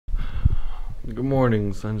Good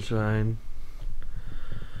morning, sunshine.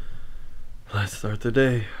 Let's start the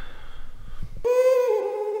day.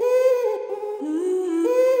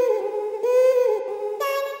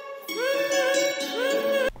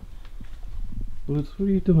 What are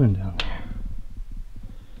you doing down here?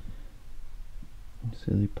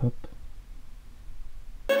 Silly pup.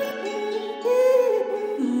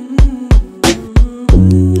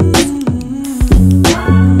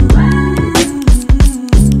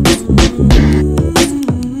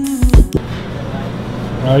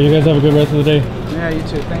 Alright, you guys have a good rest of the day. Yeah, you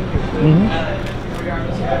too. Thank you.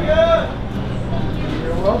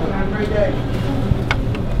 You're welcome. Have a great day.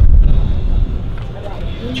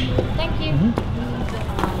 Thank you.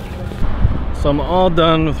 So I'm all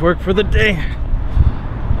done with work for the day.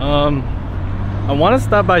 I want to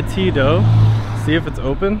stop by T-Dough, see if it's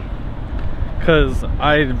open, because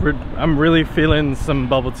I'm really feeling some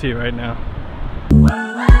bubble tea right now.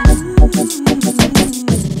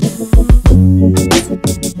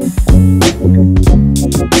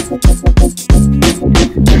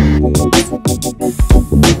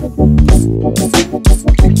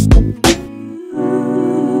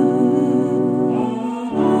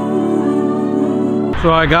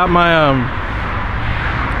 So I got my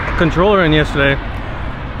controller in yesterday,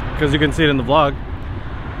 because you can see it in the vlog,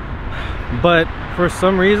 but for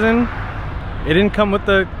some reason it didn't come with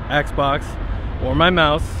the Xbox or my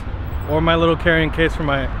mouse or my little carrying case for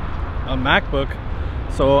my MacBook.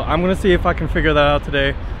 So I'm gonna see if I can figure that out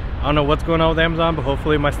today. I don't know what's going on with Amazon, but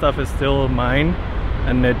hopefully my stuff is still mine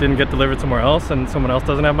and it didn't get delivered somewhere else and someone else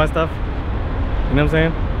doesn't have my stuff. You know what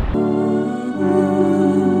I'm saying?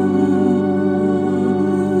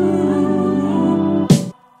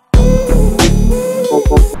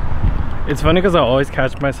 It's funny because I always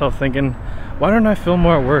catch myself thinking, why don't I film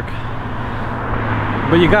more at work?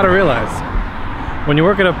 But you gotta realize, when you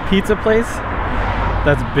work at a pizza place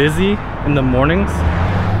that's busy in the mornings,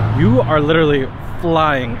 you are literally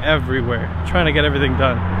flying everywhere, trying to get everything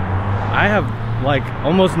done. I have like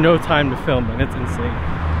almost no time to film and it's insane.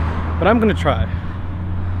 But I'm gonna try.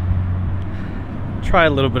 Try a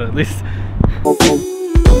little bit at least.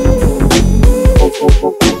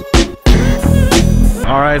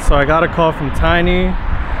 Alright, so I got a call from Tiny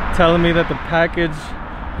telling me that the package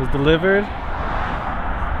was delivered.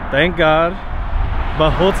 Thank God.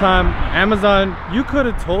 But whole time, Amazon, you could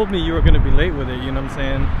have told me you were going to be late with it, you know what I'm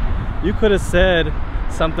saying? You could have said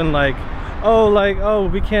something like, oh,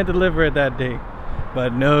 we can't deliver it that day.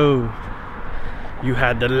 But no, you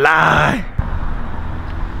had to lie.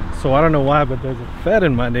 So I don't know why, but there's a vet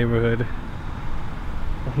in my neighborhood.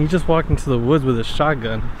 He just walked into the woods with a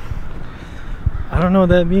shotgun. I don't know what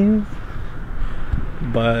that means,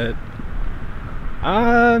 but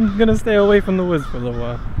I'm gonna stay away from the woods for a little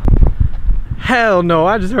while. Hell no,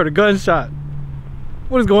 I just heard a gunshot.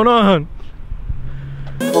 What is going on?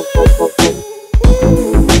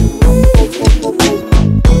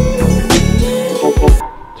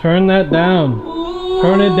 Turn that down.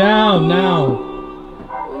 Turn it down now.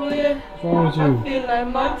 What's wrong with you?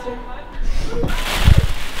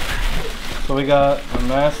 So we got a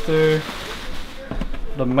master.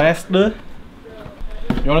 The master.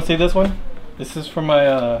 You want to see this one? This is for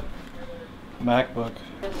my MacBook.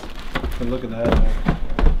 But look at that.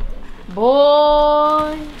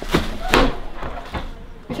 Boy.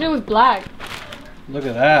 You said it was black. Look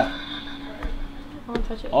at that. I want to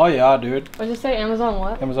touch it. Oh yeah, dude. What'd you say? Amazon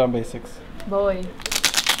what? Amazon Basics. Boy.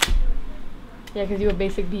 Yeah, because you a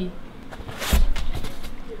basic B.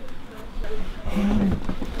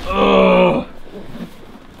 Ugh.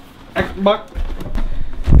 Xbox.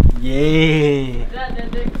 Yeah. Is that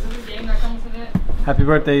the game that comes with it? Happy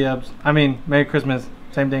birthday, Yubs. I mean, Merry Christmas.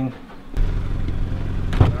 Same thing.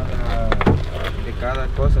 De cada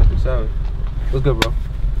cosa, tú sabes. What's good, bro?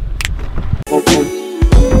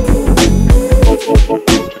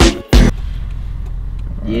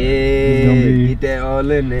 Yeah, get that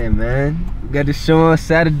all in there, man. Got the show on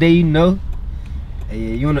Saturday, you know.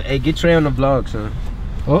 Hey, you wanna? Hey, get Trey on the vlog, son.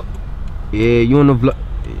 Oh. Yeah, you on the vlog.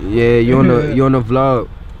 Yeah, you on the you on the vlog.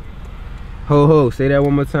 Ho, say that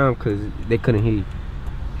one more time, cause they couldn't hear you.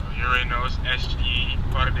 You already know it's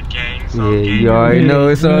SG, part of the gang. So yeah, you already know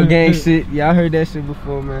it's all gang shit. Y'all heard that shit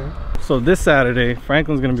before, man. So this Saturday,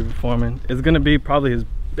 Franklin's gonna be performing. It's gonna be probably his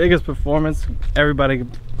biggest performance. Everybody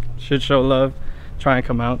should show love, try and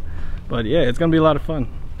come out. But yeah, it's gonna be a lot of fun.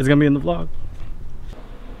 It's gonna be in the vlog.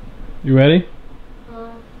 You ready?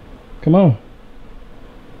 Come on.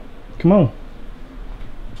 Come on.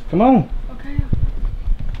 Come on. Okay.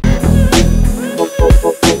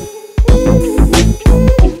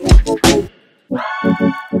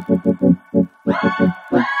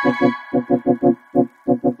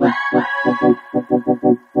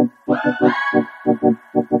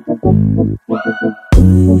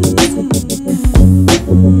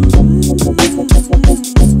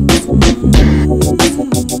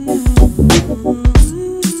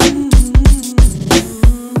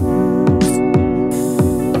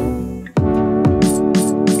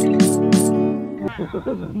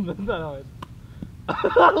 hard.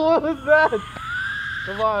 What was that?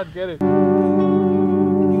 Come on, get it. 3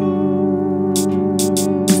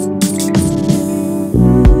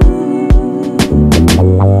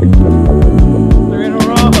 in a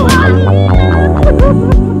row.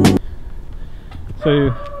 So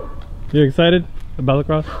you excited about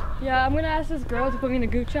lacrosse? Yeah, I'm gonna ask this girl to put me in a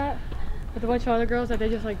group chat with a bunch of other girls that they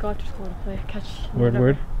just like go after school to play catch.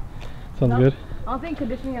 Word. Sounds good. I don't think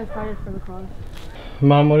conditioning has started for lacrosse.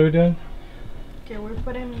 Mom, what are we doing? Okay, we're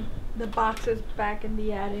putting the boxes back in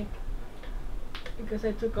the attic because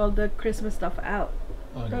I took all the Christmas stuff out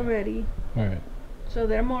already. Alright. So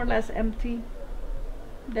they're more or less empty.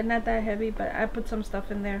 They're not that heavy, but I put some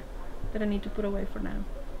stuff in there that I need to put away for now.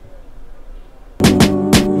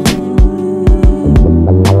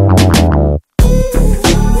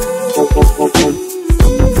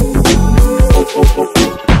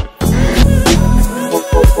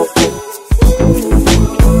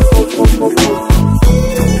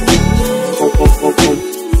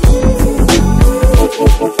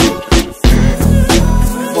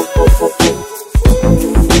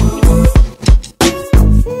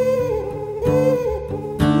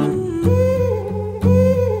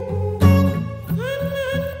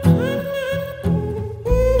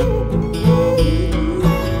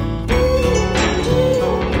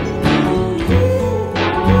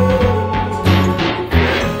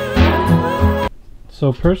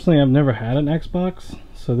 So personally, I've never had an Xbox,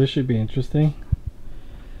 so this should be interesting.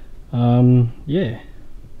 Yeah.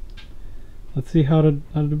 Let's see how to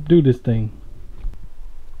do this thing.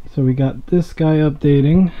 So we got this guy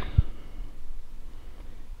updating,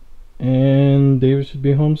 and David should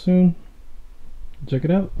be home soon. Check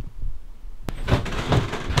it out.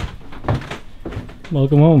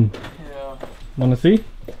 Welcome home. Yeah. Wanna see?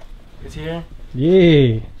 It's here?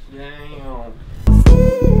 Yeah. Damn.